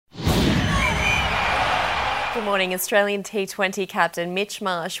Good morning. Australian T20 captain Mitch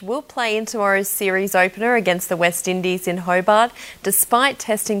Marsh will play in tomorrow's series opener against the West Indies in Hobart, despite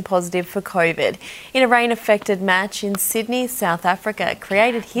testing positive for COVID. In a rain-affected match in Sydney, South Africa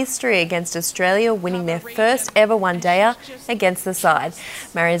created history against Australia, winning their first ever one-dayer against the side.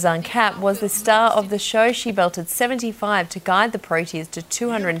 Marizanne Kapp was the star of the show. She belted 75 to guide the Proteas to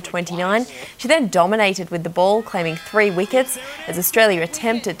 229. She then dominated with the ball, claiming 3 wickets, as Australia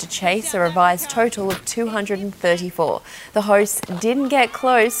attempted to chase a revised total of 234. The hosts didn't get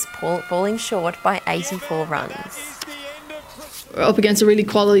close, falling short by 84 runs. We're up against a really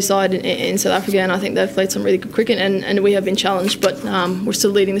quality side in South Africa, and I think they've played some really good cricket, and we have been challenged, but we're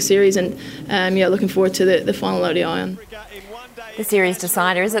still leading the series, and looking forward to the final ODI. The series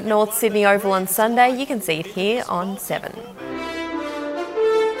decider is at North Sydney Oval on Sunday. You can see it here on 7.